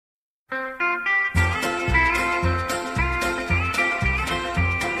Some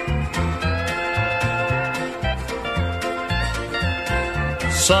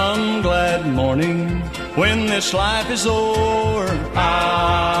glad morning when this life is o'er,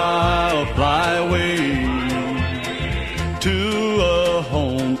 I'll fly away to a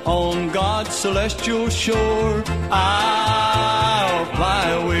home on God's celestial shore. I'll fly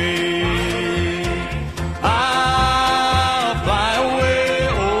away. I'll fly away,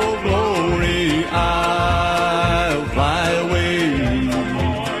 oh glory, I'll fly away.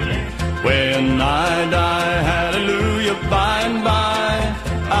 When I die, hallelujah, by and by,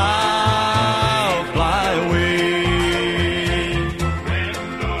 I'll fly away. When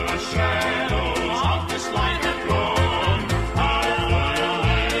the shadows of this life have gone, I'll fly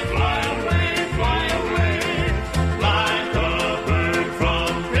away, fly away, fly away. Like a bird from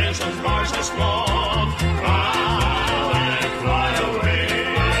prison's bars has flown, I'll fly away,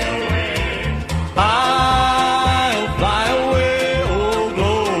 fly away. I'll fly away, oh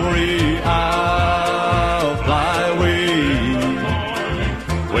glory, I'll fly away.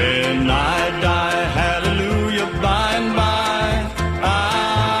 When I die, hallelujah, by and by,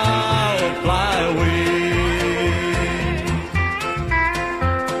 I'll fly away.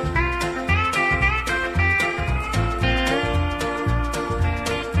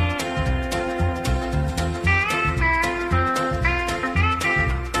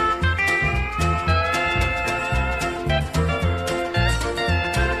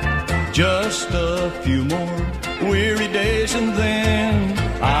 Just a few more weary days and then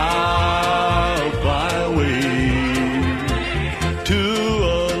I'll fly away to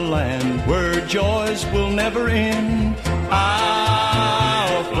a land where joys will never end. I'll